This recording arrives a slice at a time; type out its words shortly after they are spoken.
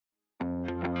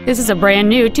This is a brand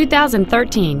new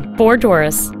 2013 Ford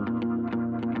Taurus.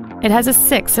 It has a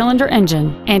 6-cylinder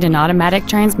engine and an automatic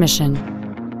transmission.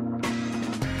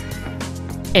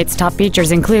 Its top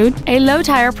features include a low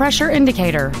tire pressure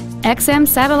indicator, XM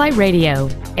satellite radio,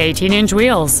 18-inch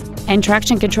wheels, and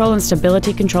traction control and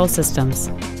stability control systems.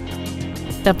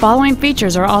 The following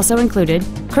features are also included: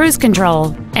 cruise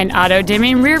control, an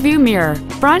auto-dimming rear-view mirror,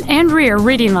 front and rear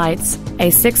reading lights, a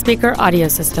 6-speaker audio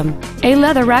system, a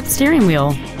leather-wrapped steering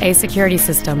wheel, a security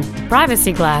system,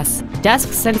 privacy glass,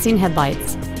 dusk-sensing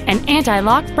headlights, an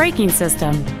anti-lock braking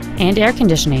system, and air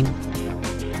conditioning.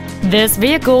 This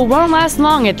vehicle won't last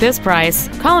long at this price.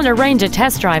 Call and arrange a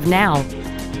test drive now.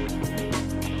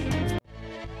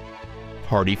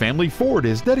 Hardy Family Ford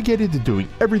is dedicated to doing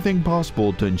everything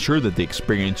possible to ensure that the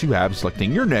experience you have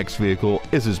selecting your next vehicle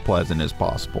is as pleasant as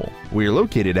possible. We are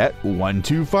located at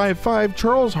 1255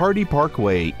 Charles Hardy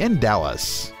Parkway in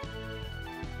Dallas.